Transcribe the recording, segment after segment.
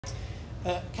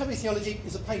Café Théologique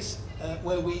is a place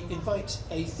where we invite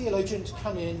a theologian to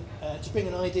come in to bring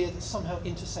an idea that somehow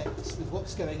intersects with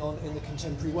what's going on in the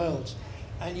contemporary world.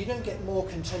 And you don't get more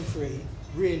contemporary,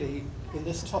 really, in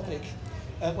this topic.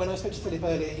 When I spoke to Philip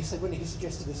earlier, he said when he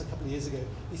suggested this a couple of years ago,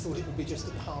 he thought it would be just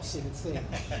a passing thing.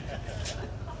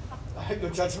 I hope your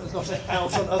judgment is not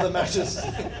out on other matters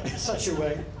in such a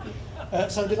way.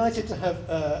 So I'm delighted to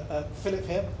have Philip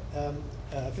here,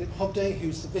 Philip Hobday,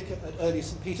 who's the vicar at Earley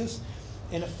St Peter's.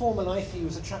 In a former life, he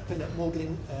was a chaplain at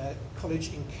Magdalen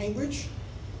College in Cambridge.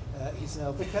 He's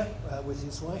now vicar with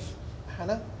his wife,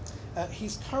 Hannah.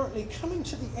 He's currently coming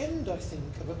to the end, I think,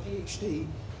 of a PhD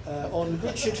on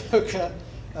Richard Hooker,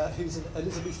 who's an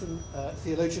Elizabethan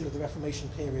theologian of the Reformation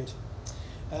period.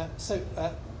 So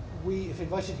we have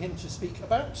invited him to speak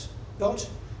about God,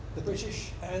 the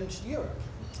British, and Europe.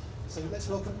 So let's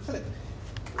welcome Philip.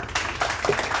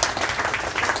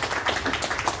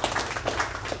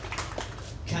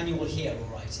 Can you all hear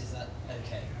all right? Is that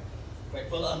okay?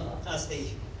 Great. Well, as the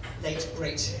late,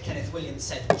 great Kenneth Williams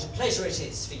said, what a pleasure it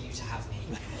is for you to have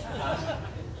me.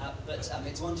 But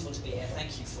it's wonderful to be here.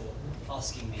 Thank you for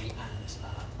asking me, and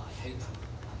I hope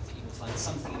that you will find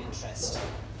something of interest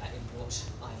in what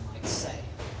I might say.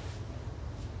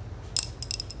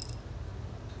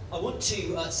 I want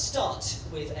to start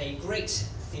with a great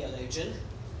theologian.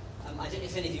 I don't know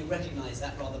if any of you recognise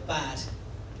that rather bad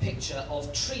picture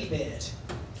of Treebeard,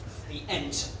 the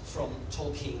Ent from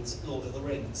Tolkien's Lord of the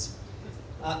Rings.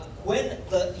 When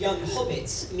the young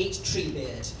hobbits meet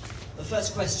Treebeard, the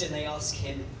first question they ask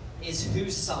him is,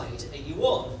 whose side are you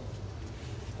on?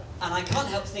 And I can't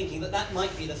help thinking that that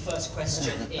might be the first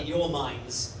question in your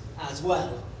minds as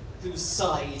well. Whose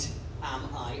side am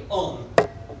I on?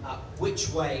 Which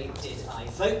way did I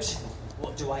vote?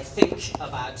 What do I think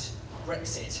about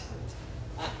Brexit?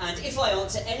 And if I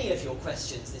answer any of your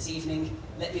questions this evening,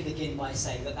 let me begin by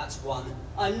saying that that's one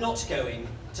I'm not going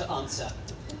to answer.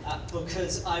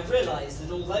 Because I realise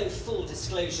that although full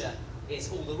disclosure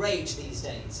is all the rage these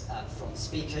days from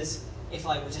speakers, if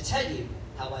I were to tell you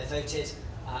how I voted,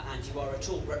 and you are at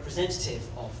all representative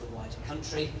of the wider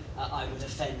country, I would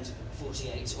offend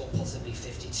 48 or possibly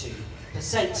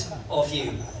 52% of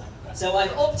you. So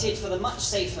I've opted for the much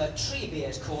safer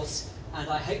Treebeard course, and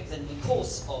I hope that in the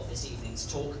course of this evening's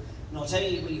talk, not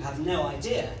only will you have no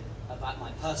idea about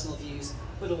my personal views,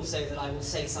 but also that I will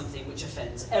say something which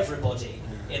offends everybody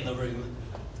in the room.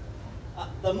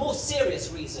 The more serious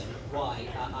reason why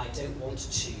I don't want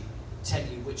to tell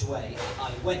you which way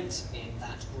I went in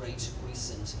that great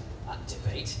recent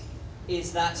debate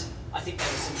is that I think there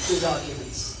were some good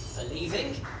arguments for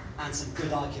leaving, and some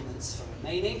good arguments for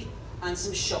remaining, and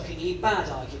some shockingly bad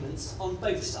arguments on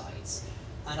both sides.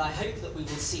 And I hope that we will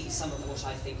see some of what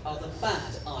I think are the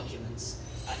bad arguments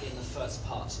in the first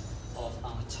part of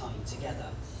our time together.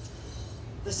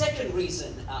 The second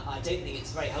reason I don't think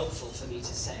it's very helpful for me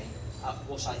to say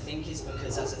what I think is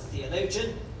because as a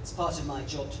theologian, it's part of my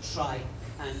job to try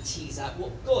and tease out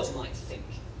what God might think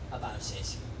about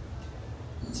it.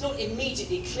 It's not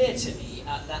immediately clear to me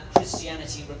that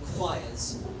Christianity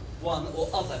requires one or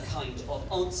other kind of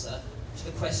answer to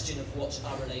the question of what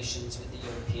our relations with the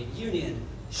European Union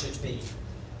should be.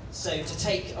 So to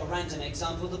take a random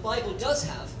example, the Bible does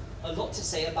have a lot to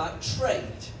say about trade.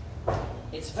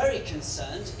 It's very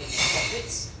concerned in the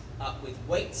prophets with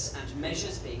weights and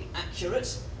measures being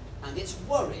accurate, and it's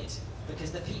worried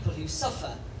because the people who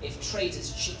suffer if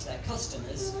traders cheat their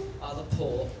customers are the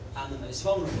poor and the most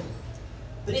vulnerable.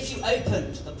 But if you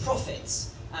opened the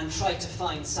prophets and tried to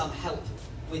find some help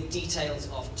with details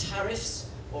of tariffs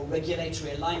or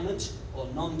regulatory alignment or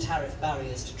non-tariff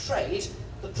barriers to trade,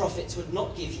 the prophets would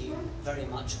not give you very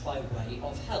much by way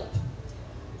of help.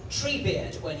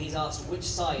 Treebeard, when he's asked which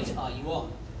side are you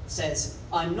on, says,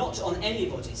 I'm not on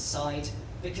anybody's side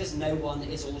because no one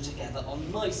is altogether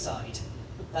on my side.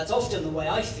 That's often the way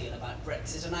I feel about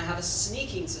Brexit, and I have a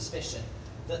sneaking suspicion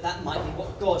that that might be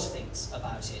what God thinks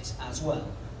about it as well.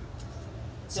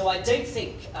 So I don't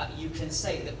think you can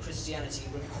say that Christianity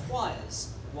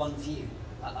requires one view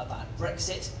about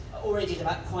Brexit, or indeed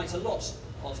about quite a lot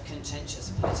of contentious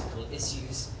political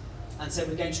issues, and so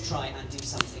we're going to try and do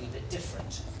something a bit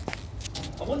different.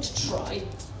 I want to try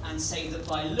and say that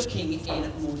by looking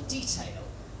in more detail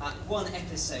at one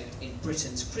episode in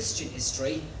Britain's Christian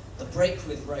history, the break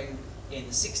with Rome in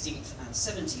the 16th and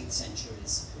 17th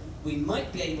centuries, we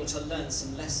might be able to learn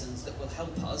some lessons that will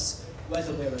help us,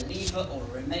 whether we're a leaver or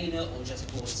a remainer or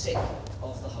just bored sick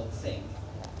of the whole thing.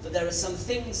 That there are some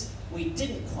things we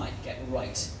didn't quite get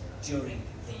right during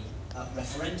the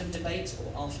referendum debate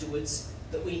or afterwards,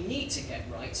 that we need to get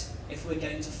right if we're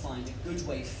going to find a good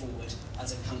way forward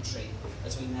as a country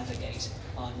as we navigate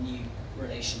our new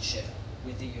relationship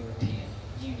with the European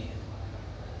Union.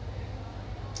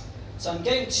 So I'm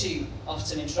going to, after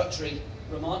some introductory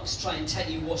remarks, try and tell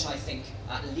you what I think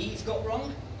Leave got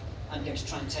wrong. I'm going to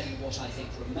try and tell you what I think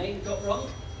Remain got wrong.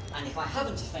 And if I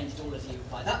haven't offended all of you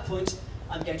by that point,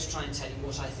 I'm going to try and tell you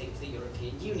what I think the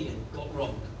European Union got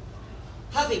wrong.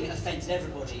 Having offended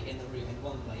everybody in the room in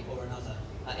one way or another,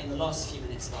 in the last few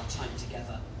minutes of our time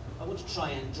together, I want to try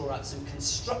and draw out some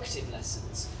constructive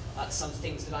lessons, some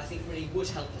things that I think really would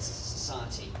help us as a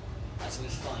society as we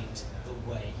find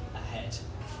the way ahead.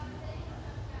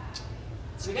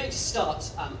 So we're going to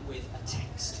start with a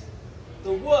text.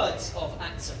 The words of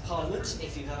Acts of Parliament,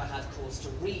 if you've ever had cause to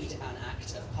read an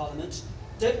Act of Parliament,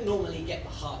 don't normally get the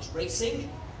heart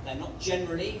racing. They're not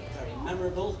generally very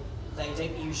memorable. They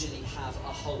don't usually have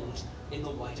a hold in the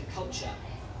wider culture.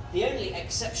 The only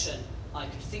exception I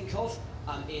could think of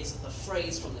is the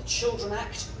phrase from the Children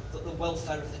Act that the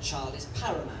welfare of the child is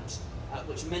paramount,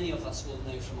 which many of us will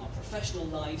know from our professional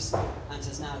lives and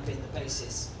has now been the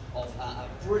basis of a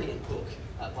brilliant book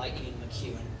by Ian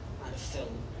McEwan and a film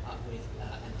with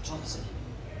Emma Thompson in.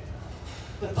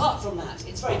 But apart from that,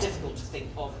 it's very difficult to think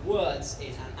of words in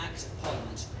an Act of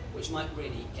Parliament which might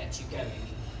really get you going.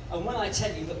 And when I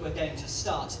tell you that we're going to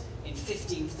start in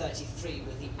 1533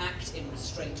 with the Act in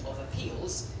Restraint of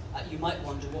Appeals, you might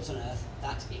wonder what on earth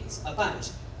that is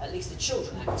about. At least the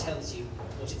Children Act tells you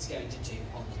what it's going to do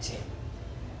on the tin.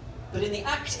 But in the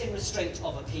Act in Restraint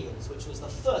of Appeals, which was the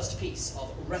first piece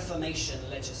of Reformation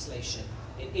legislation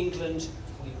in England,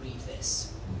 we read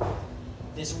this.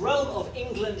 This realm of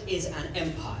England is an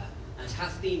empire, and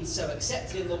hath been so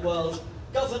accepted in the world,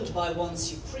 governed by one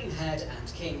supreme head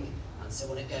and king, and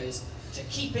so on it goes, to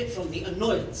keep it from the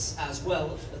annoyance as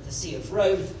well of the See of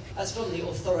Rome, as from the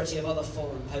authority of other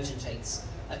foreign potentates,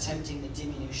 attempting the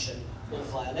diminution or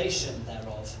violation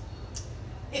thereof.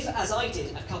 If, as I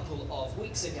did a couple of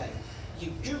weeks ago,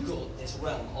 you Google this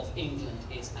realm of England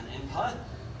is an empire,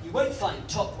 you won't find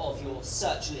top of your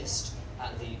search list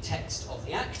the text of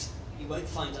the Act, you won't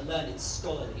find a learned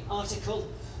scholarly article,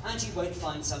 and you won't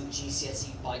find some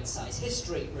GCSE bite-sized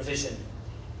history revision.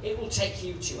 It will take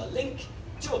you to a link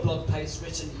to a blog post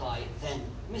written by then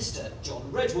Mr.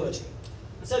 John Redwood.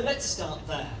 So let's start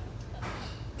there.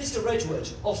 Mr. Redwood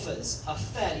offers a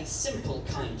fairly simple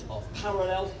kind of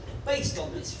parallel based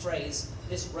on this phrase,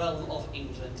 this realm of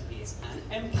England is an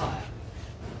empire.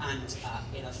 And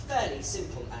in a fairly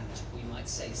simple and, we might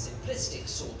say, simplistic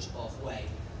sort of way,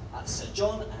 Sir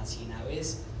John, as he now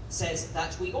is, says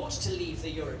that we ought to leave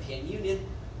the European Union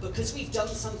because we've done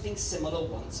something similar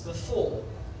once before.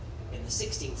 In the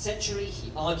 16th century,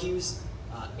 he argues,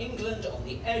 England on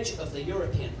the edge of the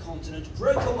European continent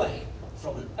broke away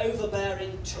from an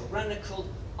overbearing, tyrannical,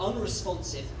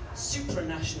 unresponsive,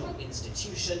 supranational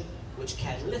institution which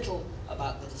cared little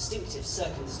about the distinctive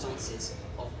circumstances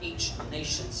of each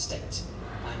nation-state.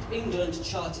 And England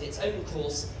charted its own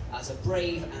course as a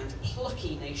brave and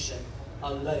plucky nation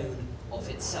alone of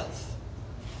itself.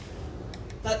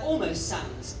 That almost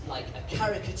sounds like a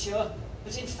caricature,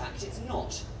 but in fact it's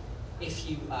not. If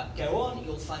you go on,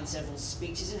 you'll find several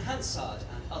speeches in Hansard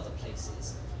and other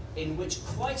places in which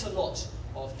quite a lot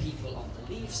of people on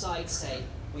the Leave side say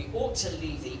we ought to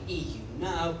leave the EU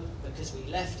now because we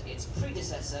left its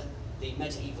predecessor, the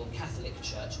medieval Catholic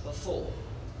Church, before.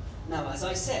 Now, as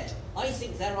I said, I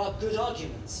think there are good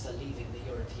arguments for leaving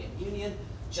the European Union,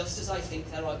 just as I think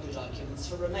there are good arguments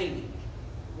for remaining.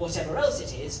 Whatever else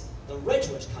it is, the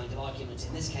Redwood kind of argument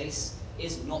in this case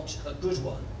is not a good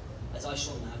one, as I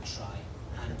shall now try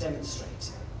and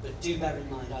demonstrate. But do bear in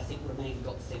mind, I think Remain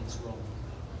got things wrong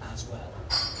as well.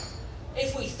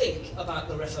 If we think about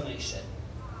the Reformation,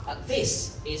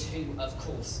 this is who, of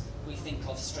course, we think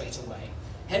of straight away.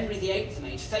 Henry VIII,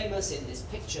 made famous in this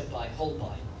picture by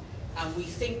Holbein, and we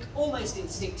think almost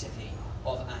instinctively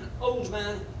of an old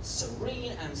man,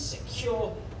 serene and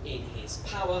secure in his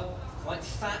power, quite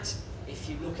fat if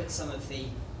you look at some of the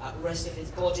rest of his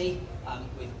body,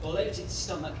 with bloated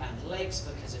stomach and legs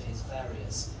because of his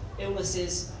various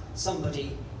illnesses,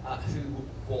 somebody who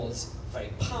was very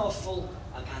powerful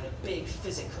and a big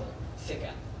physical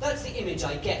figure. That's the image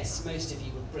I guess most of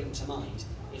you would bring to mind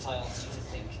if I asked you to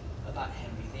think about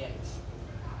Henry VIII.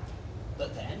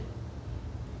 But then,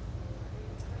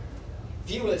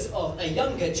 viewers of a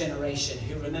younger generation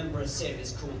who remember a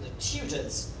series called The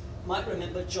Tudors might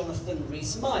remember Jonathan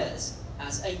Rhys-Myers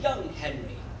as a young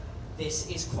Henry. This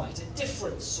is quite a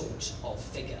different sort of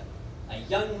figure. A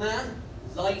young man,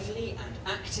 lively and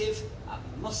active,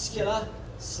 muscular,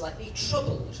 slightly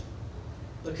troubled.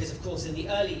 because of course in the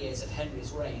early years of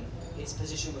Henry's reign, his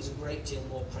position was a great deal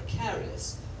more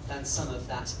precarious than some of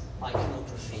that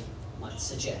iconography might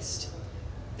suggest.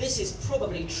 This is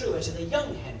probably truer to the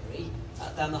young Henry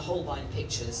than the Holbein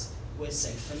pictures we're so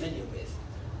familiar with.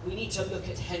 We need to look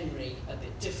at Henry a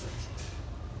bit differently.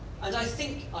 And I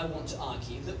think I want to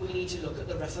argue that we need to look at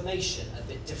the Reformation a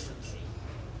bit differently.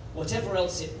 Whatever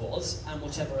else it was, and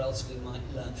whatever else we might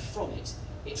learn from it,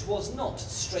 it was not,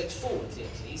 straightforwardly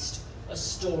at least, a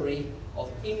story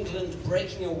of England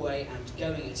breaking away and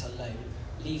going it alone,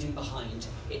 leaving behind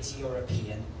its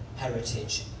European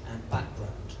heritage and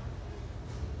background.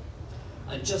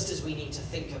 And just as we need to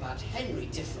think about Henry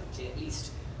differently, at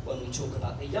least when we talk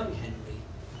about the young Henry,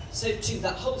 so too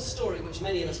that whole story which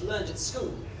many of us learned at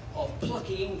school of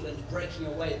plucky England breaking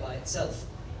away by itself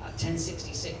at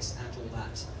 1066 and all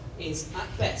that is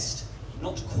at best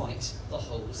not quite the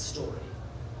whole story.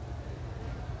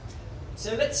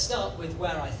 So let's start with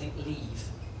where I think Leave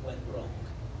went wrong.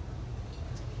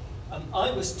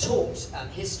 I was taught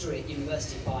history at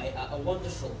university by a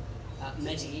wonderful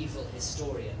medieval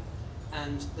historian,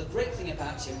 and the great thing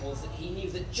about him was that he knew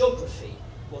that geography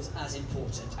was as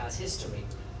important as history.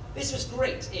 This was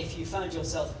great if you found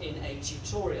yourself in a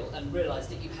tutorial and realised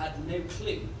that you had no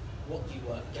clue what you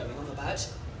were going on about,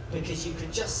 because you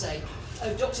could just say,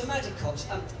 "Oh, Dr. Madicott,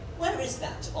 where is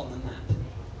that on the map?"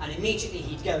 And immediately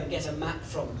he'd go and get a map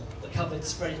from the cupboard,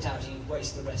 spread it out, and he'd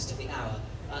waste the rest of the hour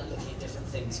looking at different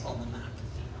things on the map.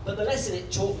 But the lesson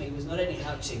it taught me was not only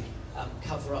how to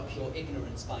cover up your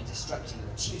ignorance by distracting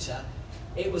your tutor,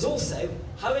 it was also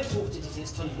how important it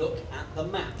is to look at the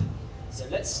map. So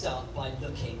let's start by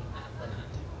looking at the map.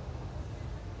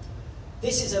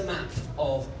 This is a map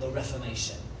of the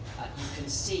Reformation. You can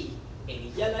see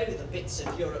in yellow the bits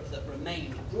of Europe that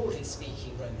remained, broadly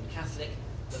speaking, Roman Catholic.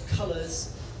 The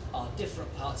colours are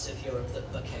different parts of Europe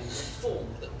that became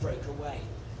reformed, that broke away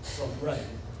from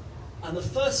Rome. And the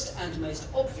first and most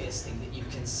obvious thing that you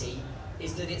can see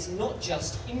is that it's not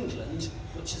just England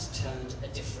which has turned a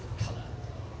different colour.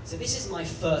 So this is my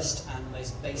first and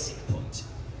most basic point.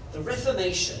 The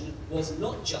Reformation was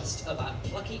not just about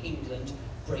plucky England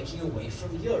breaking away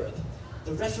from Europe.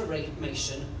 The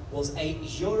Reformation was a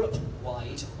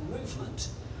Europe-wide movement.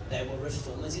 There were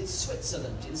reformers in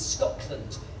Switzerland, in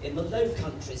Scotland, in the Low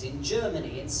Countries, in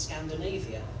Germany, in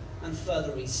Scandinavia, and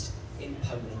further east in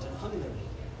Poland and Hungary.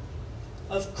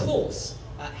 Of course,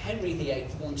 Henry VIII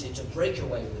wanted to break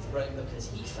away with Rome because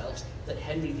he felt that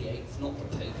Henry VIII, not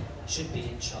the Pope, should be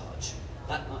in charge.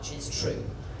 That much is true.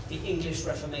 The English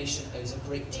Reformation owes a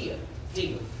great deal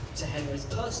to Henry's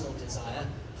personal desire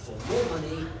for more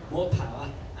money, more power,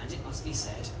 and it must be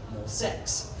said, more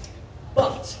sex.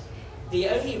 But the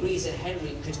only reason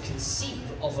Henry could conceive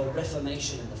of a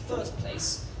Reformation in the first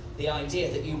place, the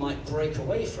idea that you might break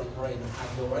away from Rome and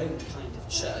have your own kind of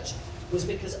church, was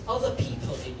because other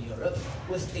people in Europe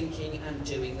were thinking and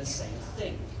doing the same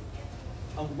thing.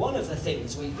 And one of the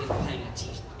things we've been paying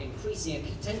increasing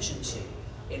attention to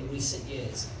in recent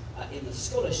years in the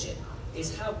scholarship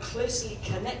is how closely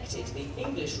connected the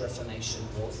English Reformation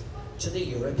was to the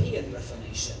European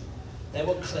Reformation. There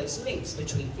were close links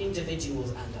between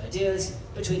individuals and ideas,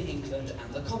 between England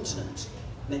and the continent.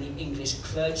 Many English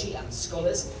clergy and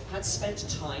scholars had spent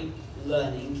time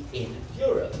learning in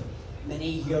Europe.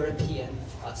 Many European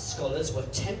scholars were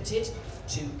tempted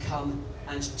to come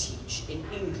and teach in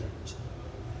England.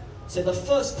 So the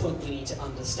first point we need to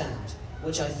understand,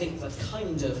 which I think the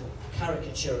kind of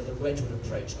caricature of the Wedgwood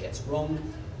approach gets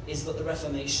wrong, is that the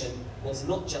Reformation was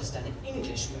not just an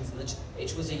English movement,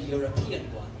 it was a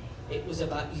European one. It was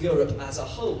about Europe as a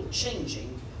whole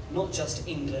changing, not just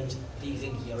England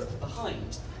leaving Europe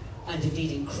behind. And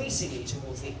indeed, increasingly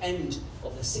towards the end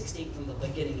of the 16th and the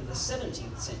beginning of the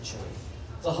 17th century,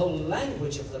 the whole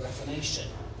language of the Reformation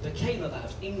became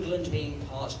about England being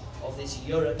part of this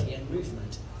European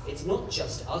movement. It's not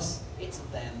just us, it's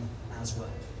them as well.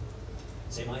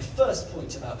 So my first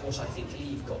point about what I think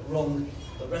Leave got wrong,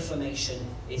 the Reformation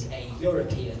is a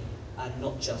European and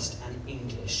not just an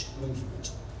English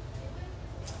movement.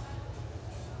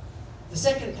 The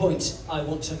second point I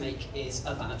want to make is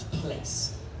about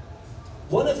place.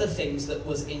 One of the things that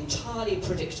was entirely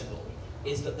predictable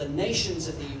is that the nations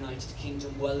of the United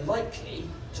Kingdom were likely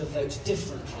to vote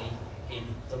differently in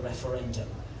the referendum,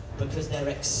 because their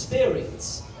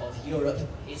experience of Europe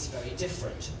is very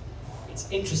different. It's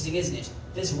interesting, isn't it?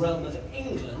 This realm of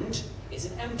England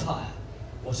is an empire.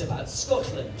 What about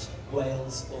Scotland,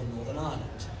 Wales, or Northern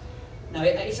Ireland? Now,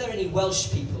 if there are any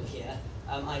Welsh people here,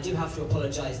 I do have to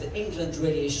apologise that England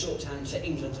really is shorthand for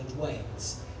England and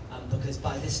Wales, because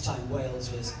by this time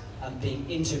Wales was being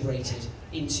integrated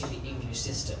into the English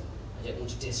system. I don't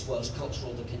want to diss Welsh culture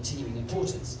or the continuing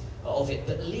importance of it,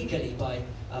 but legally by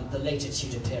the later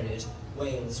Tudor period,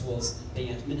 Wales was being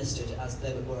administered as though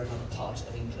it were another part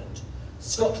of England.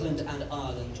 Scotland and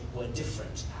Ireland were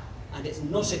different, and it's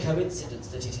not a coincidence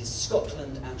that it is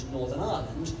Scotland and Northern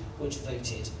Ireland which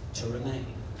voted to remain.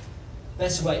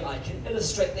 Best way I can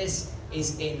illustrate this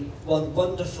is in one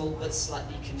wonderful but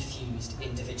slightly confused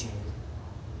individual.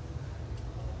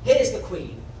 Here's the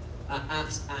Queen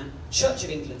at a Church of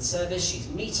England service. She's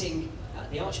meeting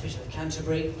the Archbishop of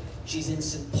Canterbury. She's in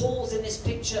St Paul's in this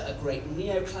picture, a great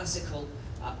neoclassical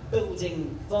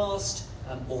building, vast,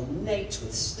 ornate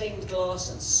with stained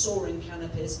glass and soaring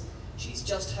canopies. She's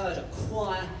just heard a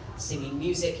choir singing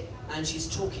music, and she's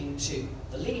talking to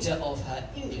the leader of her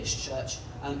English church,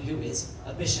 who is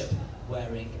a bishop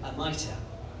wearing a mitre.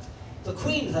 The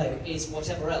Queen, though, is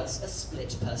whatever else, a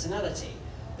split personality,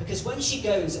 because when she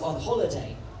goes on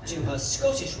holiday to her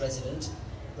Scottish residence,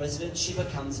 she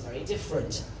becomes very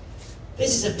different.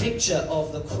 This is a picture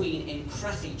of the Queen in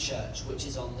Crathy Church, which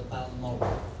is on the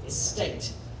Balmoral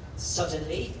estate.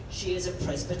 Suddenly, she is a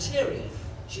Presbyterian.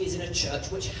 She is in a church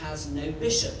which has no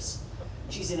bishops.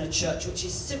 She's in a church which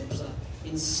is simpler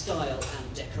in style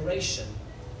and decoration.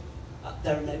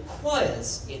 There are no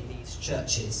choirs in these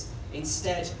churches.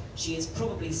 Instead, she is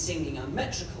probably singing a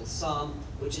metrical psalm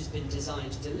which has been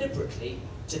designed deliberately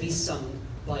to be sung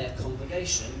by a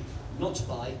congregation, not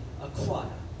by a choir.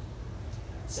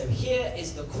 So here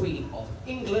is the Queen of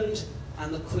England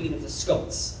and the Queen of the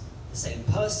Scots, the same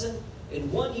person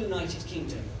in one United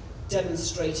Kingdom,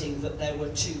 demonstrating that there were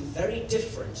two very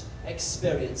different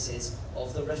experiences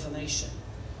of the Reformation.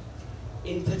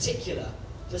 In particular,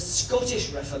 the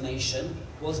Scottish Reformation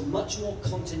was much more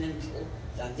continental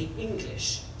than the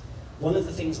English. One of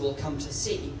the things we'll come to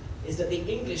see is that the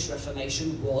English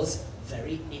Reformation was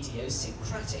very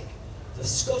idiosyncratic. The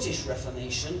Scottish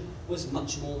Reformation was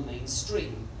much more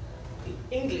mainstream.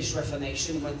 The English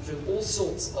Reformation went through all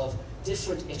sorts of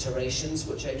different iterations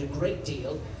which owed a great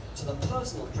deal to the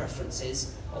personal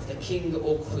preferences of the king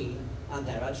or queen and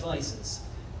their advisors.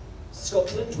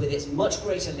 Scotland, with its much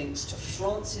greater links to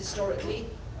France historically,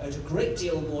 owed a great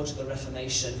deal more to the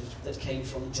Reformation that came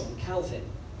from John Calvin,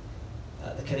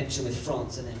 the connection with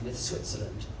France and then with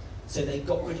Switzerland. So they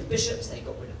got rid of bishops, they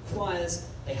got rid of choirs,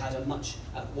 they had a much,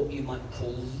 what you might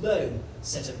call, low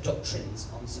set of doctrines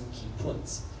on some key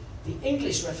points. The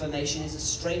English Reformation is a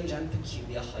strange and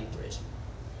peculiar hybrid.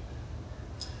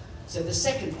 So the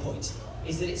second point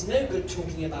is that it's no good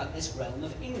talking about this realm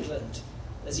of England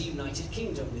as a united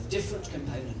kingdom with different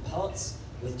component parts,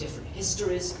 with different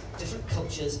histories, different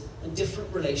cultures, and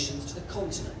different relations to the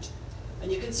continent.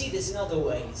 And you can see this in other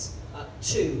ways,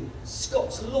 too.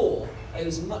 Scots law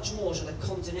owes much more to the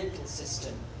continental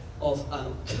system of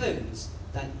codes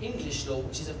than English law,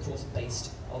 which is of course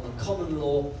based on the common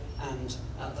law and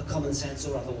the common sense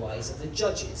or otherwise of the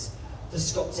judges. The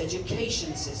Scots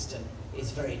education system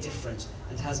is very different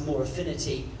and has more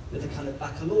affinity with the kind of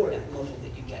baccalaureate model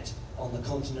that you get on the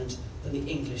continent than the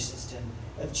English system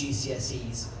of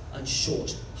GCSEs and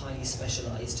short, highly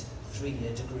specialised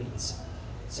 3-year degrees.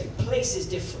 So place is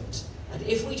different, and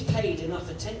if we'd paid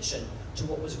enough attention to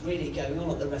what was really going on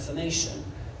at the Reformation,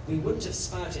 we wouldn't have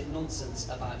spouted nonsense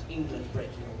about England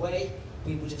breaking away.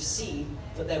 We would have seen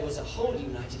that there was a whole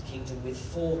United Kingdom with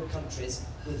 4 countries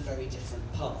with very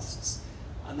different pasts.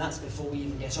 And that's before we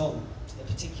even get on to the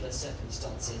particular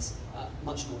circumstances,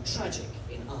 much more tragic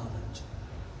in Ireland.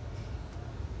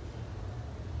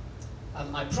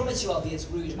 I promise you I'll be as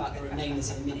rude about the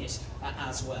Remainers in a minute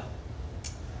as well.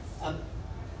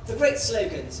 The great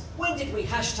slogans. When did we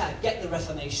 #get the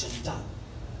Reformation done?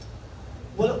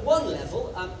 Well, at one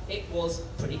level, it was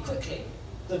pretty quickly.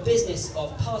 The business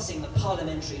of passing the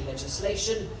parliamentary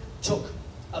legislation took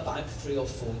about 3 or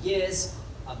 4 years.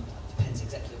 Depends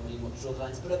exactly on when you want to draw the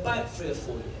lines, but about 3 or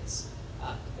 4 years.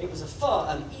 It was a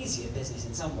far easier business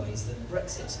in some ways than the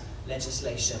Brexit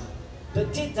legislation.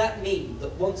 But did that mean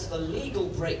that once the legal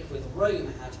break with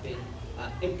Rome had been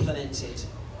implemented,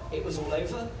 it was all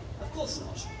over? Of course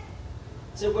not.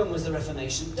 So when was the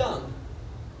Reformation done?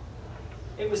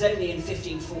 It was only in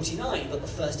 1549 that the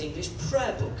first English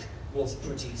prayer book was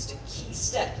produced, a key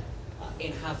step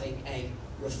in having a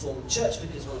reformed church,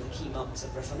 because one of the key marks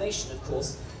of Reformation, of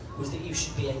course, was that you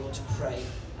should be able to pray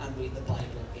and read the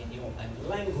Bible in your own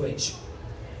language.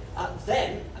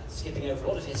 Then, skipping over a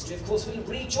lot of history, of course, we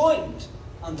rejoined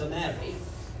under Mary.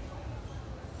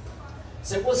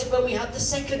 So was it when we had the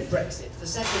second Brexit, the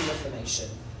second Reformation,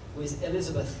 with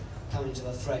Elizabeth coming to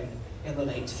the throne in the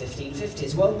late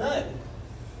 1550s? Well, no.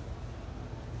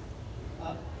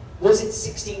 Was it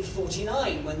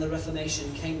 1649 when the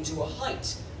Reformation came to a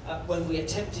height when we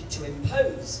attempted to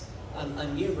impose a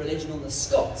new religion on the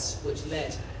Scots, which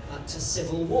led to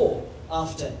civil war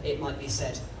after, it might be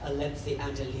said, a lengthy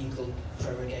and illegal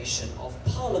prorogation of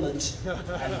Parliament.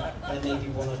 There may be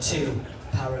one or two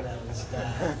parallels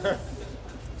there.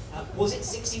 Was it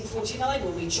 1649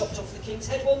 when we chopped off the king's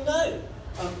head? Well, no,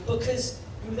 because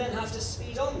you then have to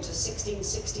speed on to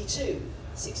 1662.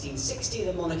 1660,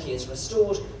 the monarchy is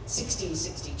restored.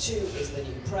 1662 is the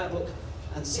new prayer book,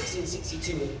 and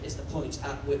 1662 is the point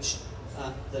at which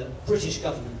the British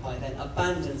government by then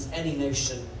abandons any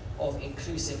notion of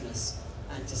inclusiveness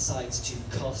and decides to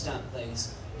cast out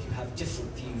those who have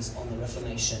different views on the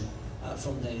Reformation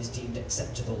from those deemed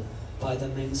acceptable by the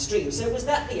mainstream. So was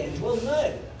that the end? Well,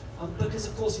 no, because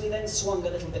of course we then swung a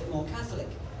little bit more Catholic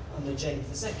under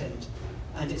James II,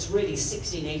 and it's really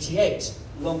 1688,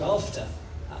 long after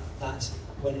that,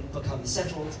 when it becomes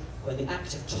settled, when the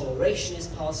Act of Toleration is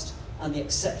passed, and the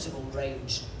acceptable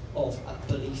range of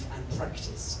belief and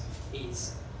practice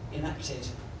is enacted.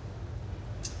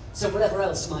 So whatever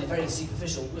else my very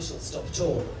superficial whistle-stop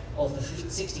tour of the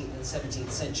 16th and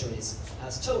 17th centuries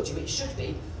has told you, it should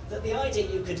be that the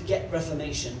idea you could get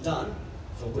Reformation done,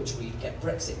 for which we'd get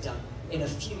Brexit done, in a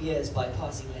few years by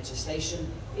passing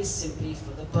legislation is simply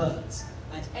for the birds.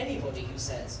 And anybody who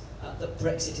says that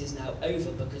Brexit is now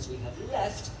over because we have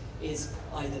left is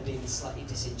either being slightly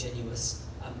disingenuous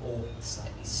or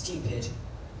slightly stupid.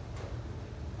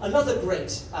 Another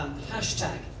great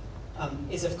hashtag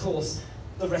is, of course,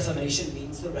 the Reformation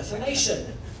means the Reformation.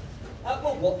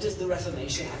 Well, what does the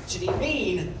Reformation actually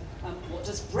mean? What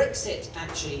does Brexit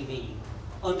actually mean?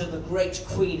 Under the great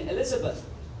Queen Elizabeth,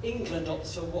 England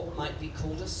opts for what might be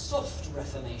called a soft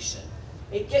Reformation.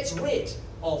 It gets rid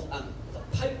of the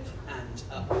Pope and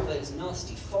those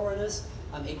nasty foreigners.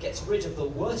 It gets rid of the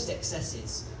worst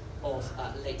excesses of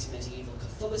late medieval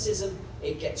Catholicism.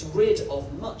 It gets rid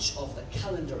of much of the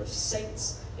calendar of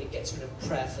saints. It gets rid of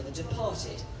prayer for the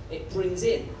departed. It brings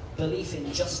in belief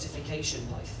in justification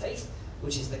by faith,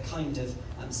 which is the kind of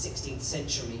 16th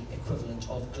century equivalent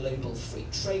of global free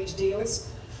trade deals.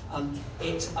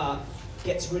 It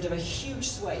gets rid of a huge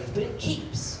swathe, but it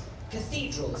keeps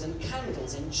cathedrals and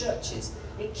candles in churches.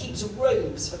 It keeps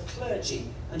robes for clergy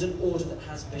and an order that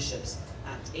has bishops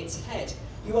at its head.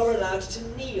 You are allowed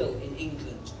to kneel in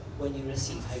England when you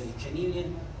receive Holy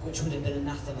Communion, which would have been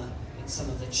anathema in some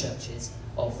of the churches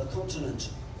of the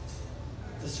continent.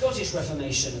 The Scottish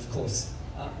Reformation, of course,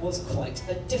 was quite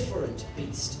a different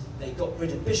beast. They got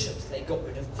rid of bishops, they got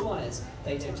rid of choirs,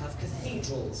 they don't have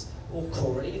cathedrals or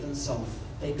choral evensong.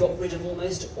 They got rid of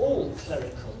almost all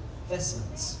clerical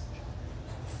vestments.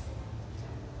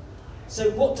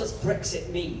 So what does Brexit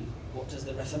mean? What does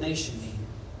the Reformation mean?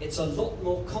 It's a lot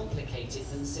more complicated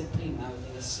than simply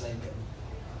mouthing a slogan.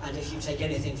 And if you take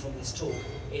anything from this talk,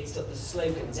 it's that the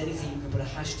slogans, anything you can put a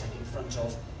hashtag in front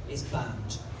of, is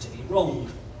bound to be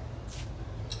wrong.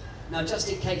 Now,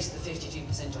 just in case the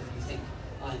 52% of you think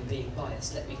I'm being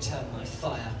biased, let me turn my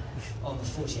fire on the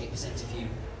 48% of you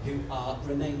who are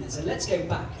Remainers. And let's go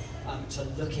back to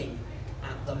looking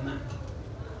at the map.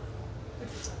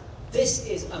 This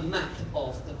is a map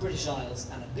of the British Isles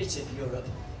and a bit of Europe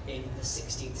in the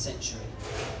 16th century.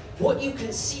 What you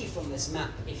can see from this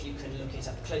map, if you can look it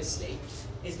up closely,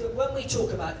 is that when we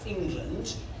talk about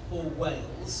England, or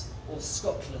Wales, or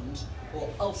Scotland, or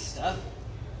Ulster,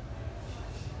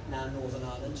 now Northern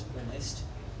Ireland almost,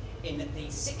 in the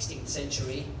 16th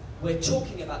century, we're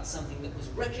talking about something that was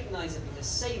recognisably the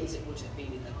same as it would have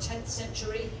been in the 10th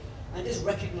century, and is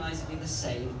recognisably the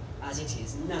same as it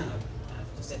is now.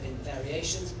 Of course, there have been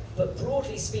variations, but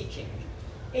broadly speaking,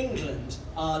 England,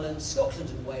 Ireland, Scotland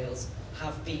and Wales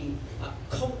have been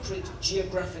concrete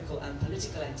geographical and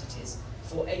political entities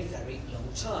for a very long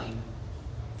time.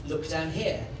 Look down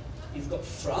here. You've got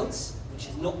France, which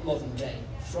is not modern day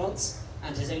France,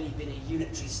 and has only been a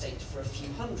unitary state for a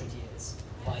few hundred years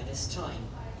by this time.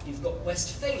 You've got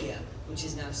Westphalia, which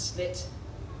is now split.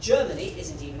 Germany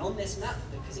isn't even on this map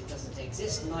because it doesn't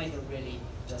exist, neither really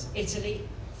does Italy.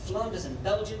 Flanders and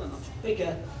Belgium are much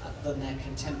bigger than their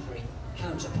contemporary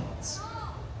counterparts.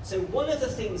 So one of the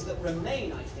things that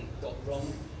Remain, I think, got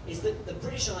wrong is that the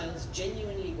British Isles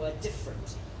genuinely were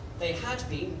different. They had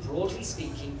been, broadly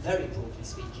speaking, very broadly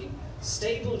speaking,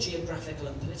 stable geographical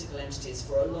and political entities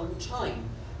for a long time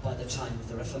by the time of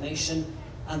the Reformation,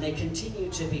 and they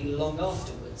continue to be long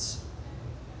afterwards.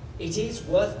 It is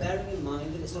worth bearing in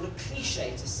mind that it's not a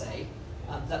cliche to say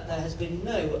that there has been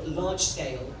no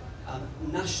large-scale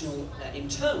national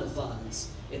internal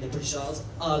violence in the British Isles,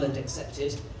 Ireland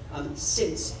excepted,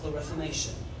 since the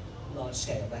Reformation. Large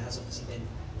scale, there has obviously been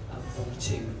one or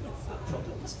two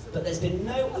problems. But there's been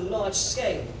no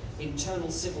large-scale internal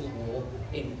civil war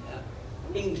in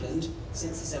England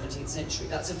since the 17th century.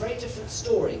 That's a very different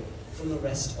story from the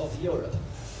rest of Europe.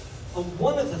 And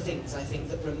one of the things I think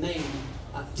that Remain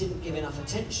didn't give enough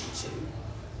attention to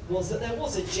was that there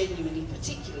was a genuinely,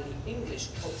 particularly English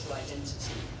cultural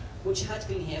identity which had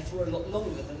been here for a lot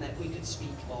longer than that we could speak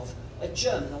of a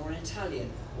German or an Italian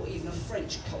or even a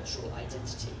French cultural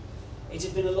identity. It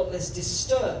had been a lot less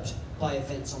disturbed by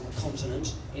events on the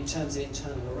continent in terms of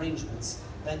internal arrangements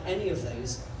than any of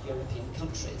those European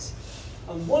countries.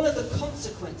 And one of the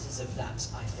consequences of that,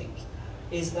 I think,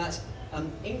 is that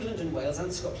England and Wales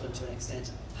and Scotland to an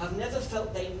extent have never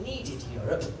felt they needed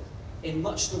Europe in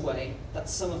much the way that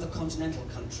some of the continental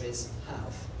countries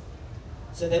have.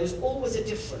 So there was always a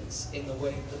difference in the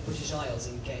way the British Isles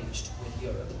engaged with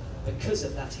Europe because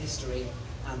of that history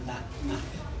and that map.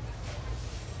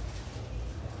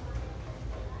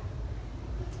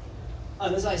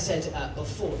 And as I said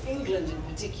before, England in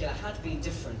particular had been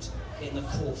different in the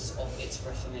course of its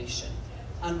Reformation.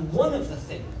 And one of the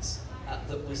things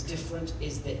that was different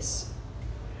is this.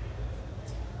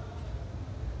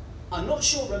 I'm not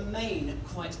sure Remain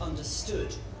quite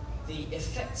understood the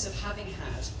effects of having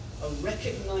had a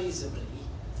recognisably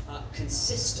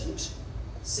consistent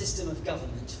system of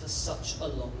government for such a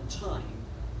long time.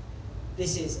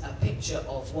 This is a picture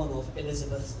of one of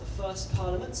Elizabeth I's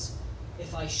parliaments.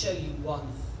 If I show you one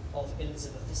of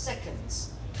Elizabeth II's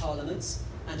parliaments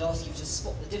and ask you to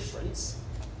spot the difference,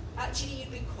 actually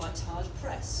you'd be quite hard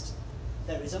pressed.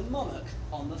 There is a monarch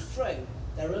on the throne.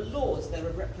 There are lords, there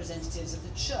are representatives of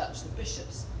the church, the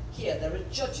bishops. Here there are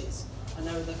judges, and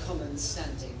there are the commons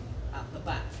standing at the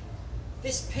back.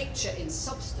 This picture in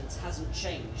substance hasn't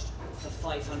changed for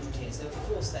 500 years, though of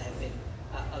course there have been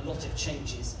a lot of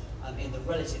changes in the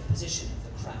relative position of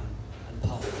the Crown and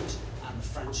Parliament and the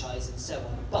franchise and so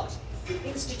on. But the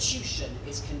institution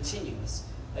is continuous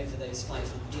over those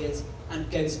 500 years and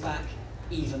goes back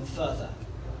even further.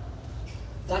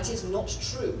 That is not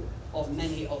true of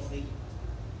many of the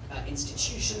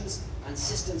institutions and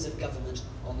systems of government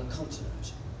on the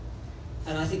continent.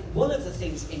 And I think one of the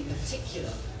things in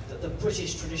particular that the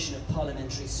British tradition of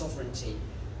parliamentary sovereignty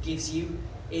gives you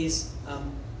is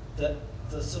the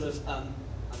sort of, I'm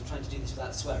trying to do this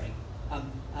without swearing,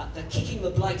 the kicking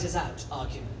the blighters out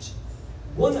argument.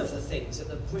 One of the things that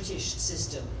the British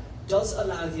system does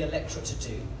allow the electorate to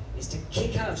do is to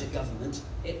kick out a government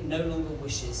it no longer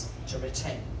wishes to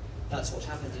retain. That's what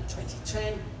happened in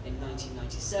 2010, in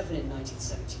 1997, in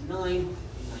 1979, in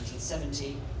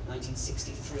 1970,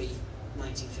 1963,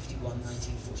 1951,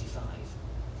 1945.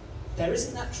 There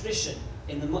isn't that tradition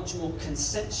in the much more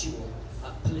consensual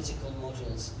political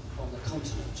models on the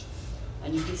continent.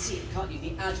 And you can see it, can't you?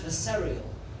 The adversarial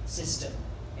system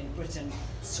in Britain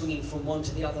swinging from one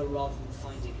to the other rather than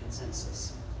finding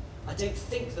consensus. I don't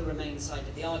think the Remain side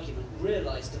of the argument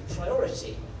realised the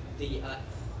priority the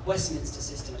Westminster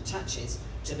system attaches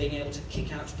to being able to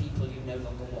kick out people you no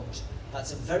longer want.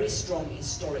 That's a very strong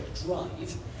historic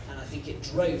drive, and I think it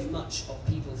drove much of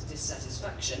people's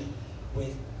dissatisfaction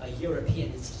with a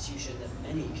European institution that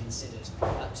many considered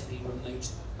to be remote,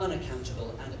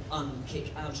 unaccountable, and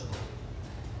unkick-outable.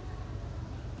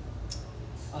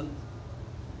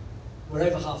 We're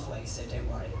over halfway, so don't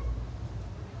worry.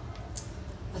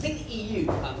 I think the EU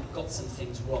got some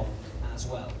things wrong as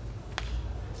well.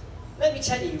 Let me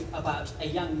tell you about a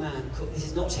young man called, this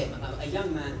is not him, a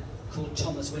young man called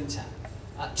Thomas Winter.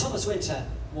 Thomas Winter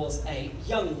was a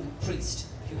young priest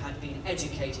who had been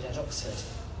educated at Oxford.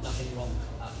 Nothing wrong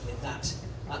with that.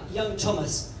 Young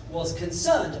Thomas was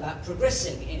concerned about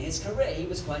progressing in his career. He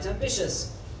was quite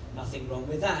ambitious. Nothing wrong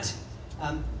with that.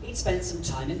 He'd spent some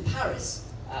time in Paris.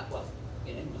 Well,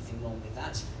 you know, nothing wrong with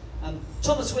that.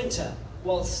 Thomas Winter,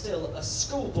 while still a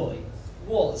schoolboy,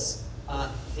 was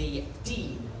the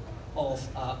dean of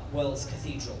Wells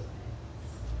Cathedral.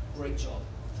 Great job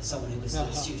for someone who was still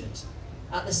a student.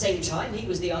 At the same time, he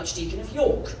was the Archdeacon of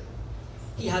York.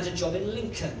 He had a job in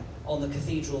Lincoln on the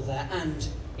cathedral there and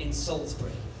in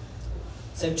Salisbury.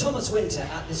 So Thomas Winter,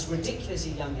 at this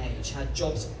ridiculously young age, had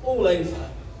jobs all over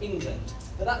England,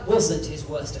 but that wasn't his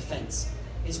worst offence.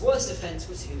 His worst offence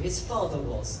was who his father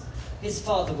was. His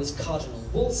father was Cardinal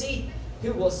Wolsey,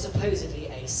 who was supposedly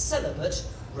a celibate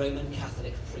Roman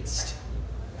Catholic priest.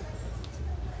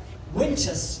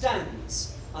 Winter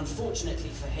stands, unfortunately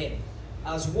for him,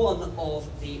 as one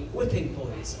of the whipping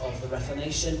boys of the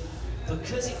Reformation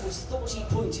because it was thought he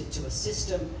pointed to a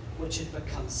system which had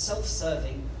become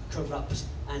self-serving, corrupt,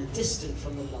 and distant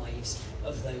from the lives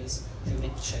of those whom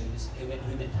it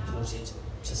purported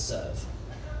to serve.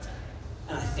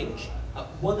 And I think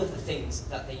one of the things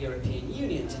that the European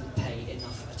Union didn't pay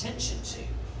enough attention to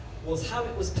was how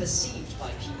it was perceived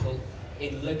by people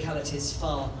in localities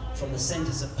far from the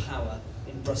centres of power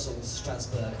in Brussels,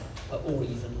 Strasbourg, or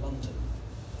even London.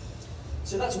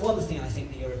 So that's one thing I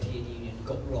think the European Union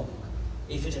got wrong.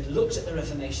 If it had looked at the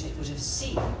Reformation, it would have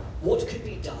seen what could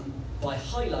be done by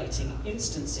highlighting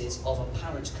instances of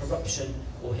apparent corruption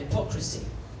or hypocrisy,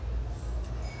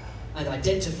 and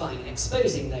identifying and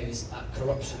exposing those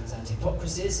corruptions and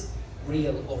hypocrisies,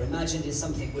 real or imagined, is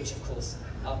something which, of course,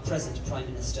 our present Prime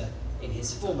Minister, in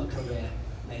his former career,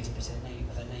 made a bit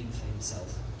of a name for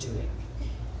himself doing.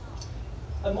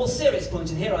 A more serious point,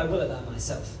 and here I will allow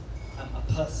myself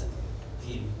a personal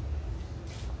view.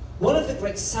 One of the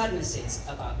great sadnesses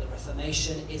about the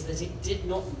Reformation is that it did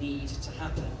not need to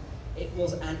happen. It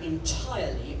was an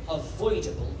entirely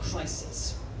avoidable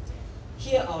crisis.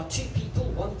 Here are two people,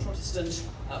 one Protestant,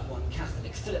 one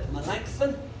Catholic. Philip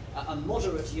Melanchthon, a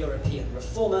moderate European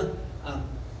reformer,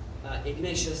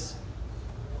 Ignatius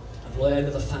of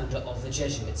Loyola, the founder of the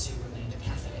Jesuits, who remained a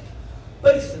Catholic.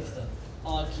 Both of them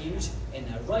argued in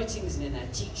their writings and in their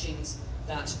teachings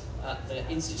that the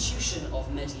institution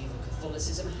of medieval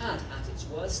Catholicism had, at its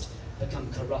worst,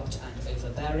 become corrupt and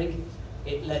overbearing.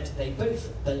 They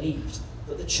both believed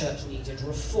that the church needed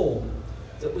reform,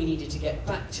 that we needed to get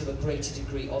back to a greater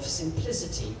degree of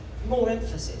simplicity, more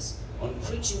emphasis on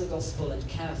preaching the gospel and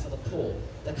care for the poor,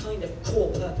 the kind of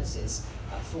core purposes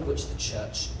for which the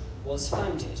church was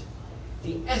founded.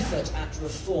 The effort at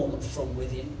reform from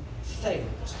within failed.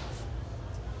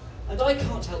 And I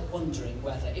can't help wondering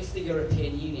whether, if the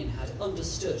European Union had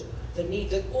understood the need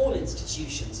that all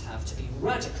institutions have to be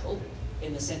radical,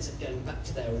 in the sense of going back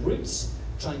to their roots,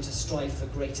 trying to strive for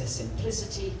greater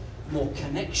simplicity, more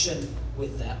connection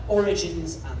with their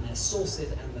origins and their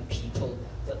sources and the people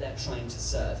that they're trying to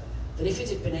serve, that if it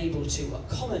had been able to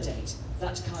accommodate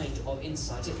that kind of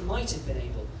insight, it might have been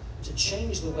able to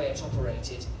change the way it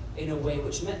operated in a way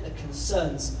which met the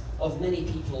concerns of many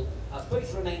people,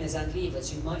 both Remainers and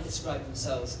Leavers, who might describe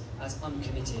themselves as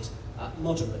uncommitted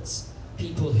moderates,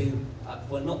 people who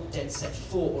were not dead set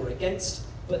for or against,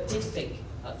 but did think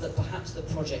that perhaps the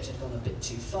project had gone a bit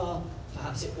too far,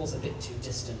 perhaps it was a bit too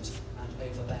distant and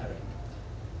overbearing.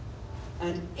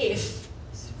 And if,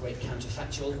 this is a great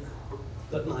counterfactual,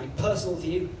 but my personal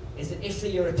view is that if the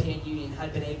European Union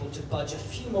had been able to budge a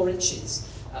few more inches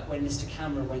when Mr.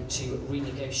 Cameron went to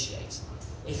renegotiate,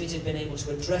 if it had been able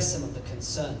to address some of the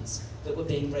concerns that were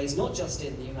being raised not just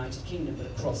in the United Kingdom but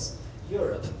across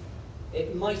Europe,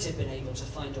 it might have been able to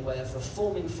find a way of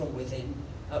reforming from within,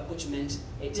 which meant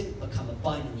it didn't become a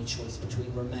binary choice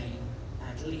between remain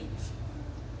and leave.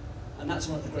 And that's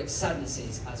one of the great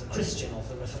sadnesses as a Christian of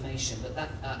the Reformation, that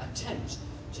attempt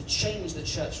to change the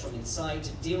church from inside,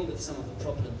 to deal with some of the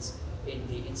problems in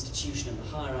the institution and the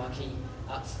hierarchy,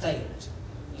 failed,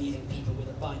 leaving people with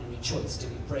a binary choice. Do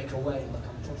we break away and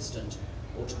become Protestant,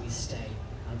 or do we stay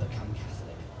and become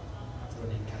Catholic,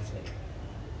 remain Catholic?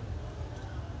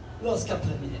 Last couple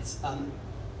of minutes.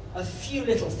 A few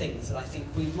little things that I think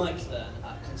we might learn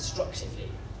constructively.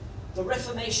 The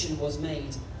Reformation was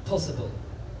made possible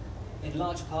in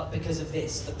large part because of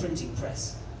this, the printing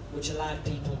press, which allowed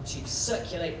people to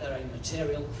circulate their own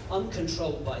material,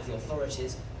 uncontrolled by the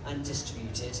authorities, and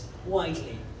distribute it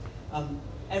widely.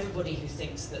 Everybody who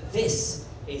thinks that this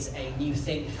is a new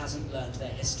thing hasn't learned their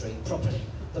history properly.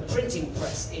 The printing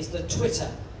press is the Twitter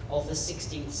of the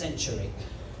 16th century.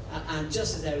 And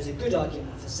just as there is a good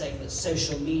argument for saying that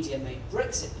social media made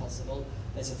Brexit possible,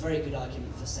 there's a very good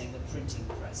argument for saying the printing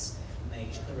press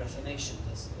made the Reformation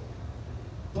possible.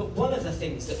 But one of the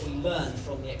things that we learn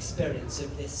from the experience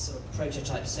of this sort of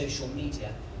prototype social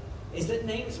media is that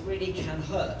names really can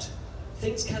hurt.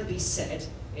 Things can be said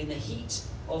in the heat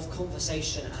of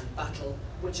conversation and battle,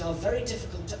 which are very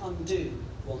difficult to undo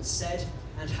once said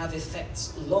and have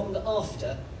effects long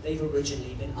after they've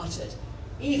originally been uttered,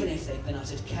 even if they've been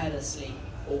uttered carelessly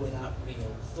or without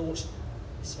real thought,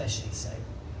 especially so.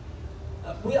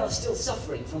 We are still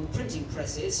suffering from printing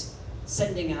presses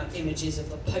sending out images of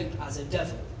the Pope as a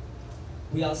devil.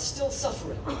 We are still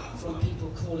suffering from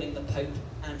people calling the Pope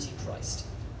Antichrist.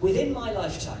 Within my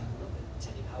lifetime, I'm not going to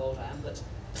tell you how old I am, but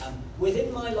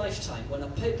within my lifetime, when a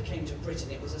Pope came to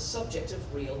Britain, it was a subject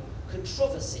of real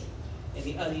controversy. In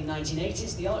the early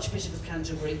 1980s, the Archbishop of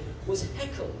Canterbury was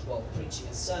heckled while preaching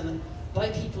a sermon by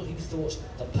people who thought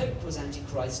the Pope was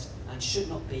Antichrist and should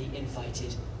not be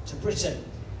invited to Britain.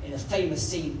 In a famous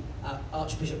scene,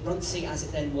 Archbishop Runcie, as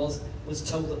it then was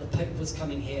told that the Pope was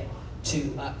coming here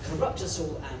to corrupt us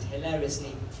all and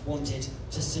hilariously wanted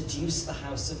to seduce the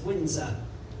House of Windsor.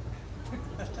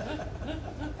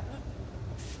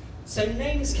 So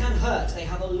names can hurt. They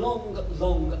have a long,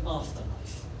 long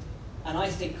afterlife. And I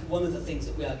think one of the things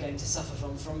that we are going to suffer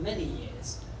from many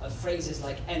years are phrases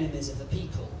like enemies of the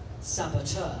people,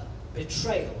 saboteur,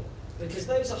 betrayal, because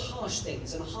those are harsh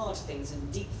things and hard things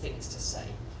and deep things to say.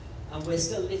 And we're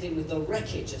still living with the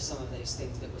wreckage of some of those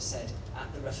things that were said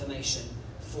at the Reformation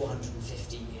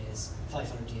 450 years,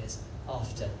 500 years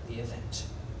after the event.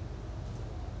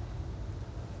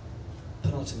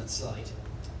 Penultimate slide.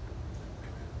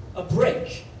 A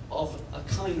break of a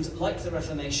kind like the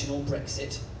Reformation or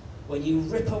Brexit, when you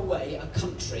rip away a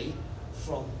country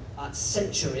from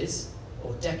centuries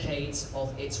or decades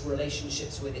of its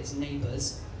relationships with its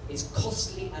neighbours, is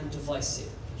costly and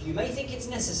divisive. You may think it's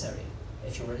necessary.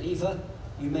 If you're a Leaver,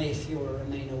 you may, if you're a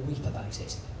Remainer, weep about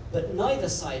it. But neither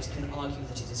side can argue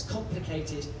that it is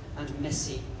complicated and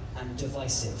messy and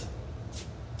divisive.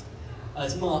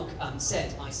 As Mark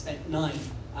said, I spent 9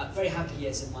 very happy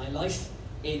years of my life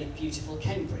in beautiful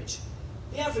Cambridge.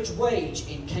 The average wage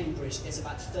in Cambridge is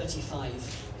about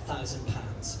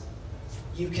 £35,000.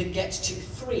 You can get to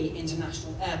 3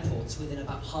 international airports within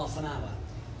about half an hour.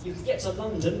 You can get to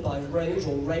London by road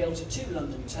or rail to 2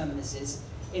 London terminuses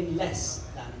in less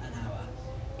than an hour.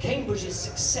 Cambridge's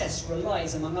success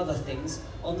relies, among other things,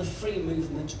 on the free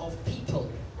movement of people,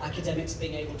 academics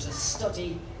being able to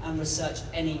study and research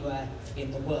anywhere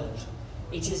in the world.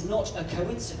 It is not a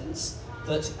coincidence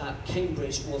that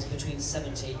Cambridge was between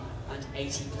 70 and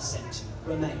 80%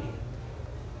 Remain.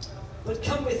 But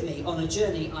come with me on a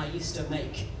journey I used to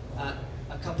make a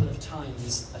couple of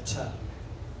times a term.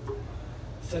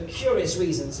 For curious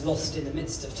reasons lost in the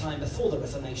midst of time before the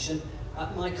Reformation,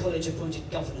 my college appointed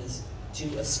governors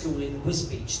to a school in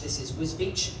Wisbech. This is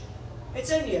Wisbech.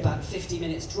 It's only about 50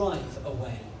 minutes drive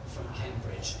away from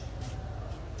Cambridge.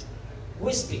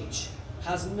 Wisbech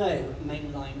has no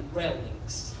mainline rail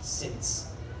links since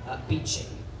Beeching.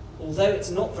 Although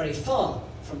it's not very far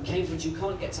from Cambridge, you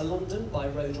can't get to London by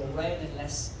road or rail in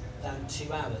less than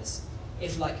 2 hours.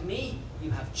 If, like me, you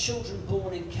have children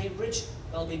born in Cambridge,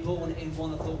 they'll be born in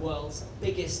one of the world's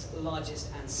biggest,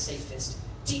 largest and safest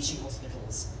teaching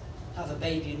hospitals. Have a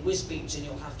baby in Wisbech and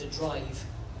you'll have to drive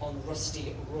on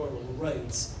rusty rural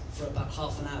roads for about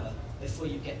half an hour before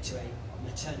you get to a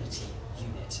maternity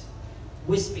unit.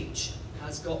 Wisbech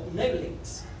has got no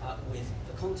links with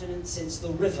the continent since the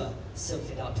river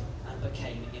silted up and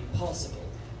became impassable,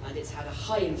 and it's had a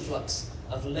high influx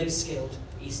of low-skilled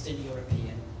Eastern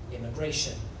European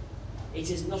immigration. It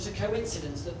is not a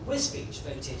coincidence that Wisbech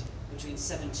voted between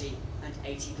 70 and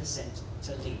 80%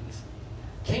 to leave.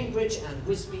 Cambridge and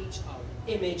Wisbech are an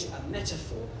image, a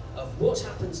metaphor of what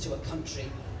happens to a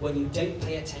country when you don't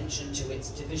pay attention to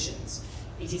its divisions.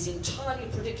 It is entirely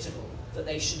predictable that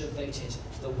they should have voted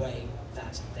the way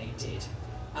that they did.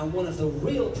 And one of the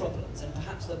real problems, and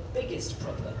perhaps the biggest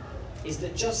problem, is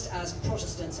that just as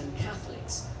Protestants and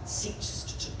Catholics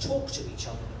ceased to talk to each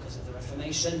other because of the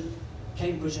Reformation,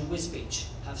 Cambridge and Wisbech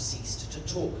have ceased to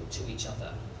talk to each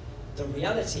other. The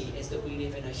reality is that we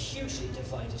live in a hugely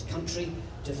divided country,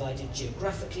 divided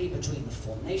geographically between the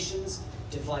 4 nations,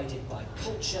 divided by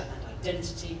culture and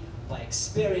identity, by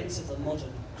experience of the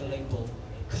modern global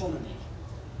economy.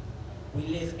 We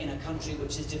live in a country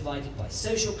which is divided by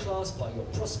social class, by your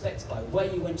prospects, by where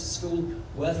you went to school,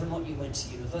 whether or not you went to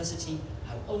university,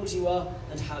 how old you are,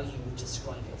 and how you would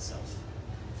describe yourself.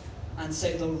 And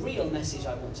so the real message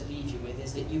I want to leave you with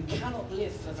is that you cannot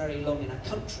live for very long in a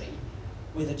country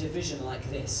with a division like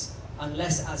this,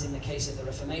 unless, as in the case of the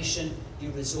Reformation,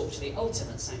 you resort to the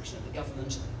ultimate sanction of the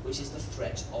government, which is the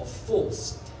threat of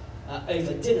force.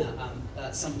 Over dinner,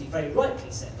 somebody very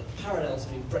rightly said that the parallels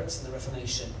between Brexit and the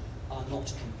Reformation are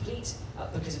not complete,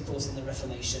 because of course in the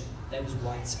Reformation there was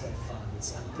widespread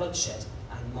violence and bloodshed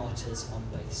and martyrs on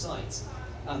both sides.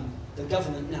 The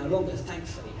government no longer,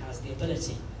 thankfully, has the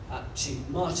ability to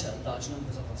martyr large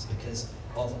numbers of us because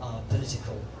of our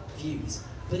political views.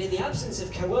 But in the absence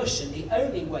of coercion, the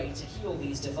only way to heal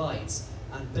these divides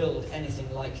and build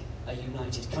anything like a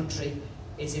united country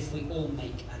is if we all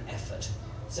make an effort.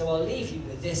 So I'll leave you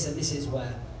with this, and this is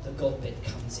where the God bit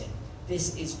comes in.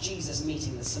 This is Jesus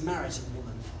meeting the Samaritan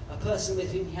woman, a person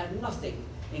with whom he had nothing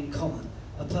in common,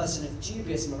 a person of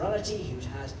dubious morality who'd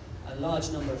had a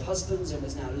large number of husbands and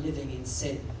was now living in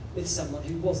sin with someone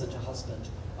who wasn't a husband,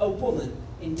 a woman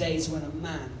in days when a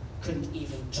man couldn't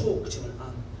even talk to an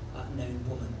unknown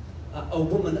woman, a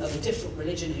woman of a different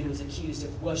religion who was accused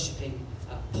of worshipping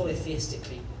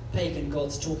polytheistically pagan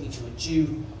gods, talking to a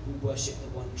Jew who worshipped the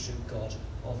one true God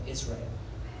of Israel.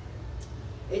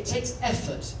 It takes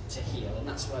effort to heal, and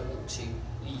that's what I want to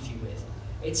leave you with.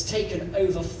 It's taken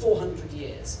over 400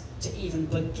 years to even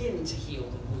begin to heal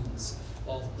the wounds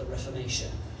of the Reformation.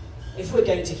 If we're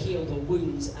going to heal the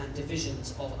wounds and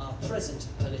divisions of our present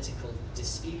political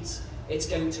disputes, it's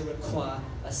going to require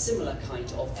a similar kind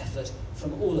of effort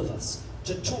from all of us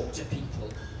to talk to people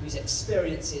whose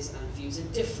experiences and views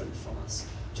are different from us,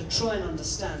 to try and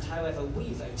understand, however we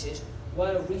voted,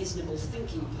 why a reasonable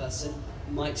thinking person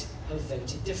might have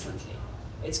voted differently.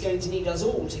 It's going to need us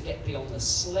all to get beyond the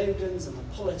slogans and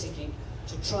the politicking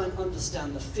to try and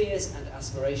understand the fears and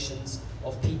aspirations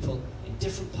of people in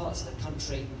different parts of the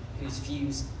country whose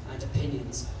views and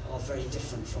opinions are very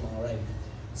different from our own.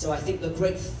 So I think the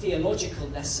great theological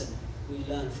lesson we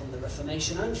learn from the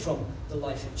Reformation and from the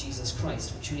life of Jesus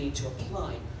Christ, which we need to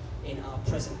apply in our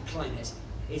present climate,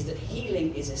 is that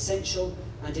healing is essential,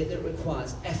 and it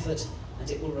requires effort, and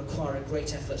it will require a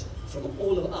great effort from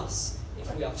all of us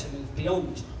if we are to move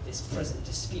beyond this present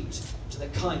dispute to the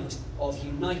kind of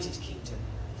united kingdom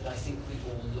that I think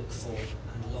we all look for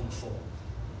and long for.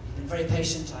 You've been very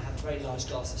patient. I have a very large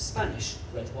glass of Spanish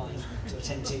red wine to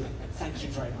attend to. Thank you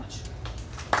very much.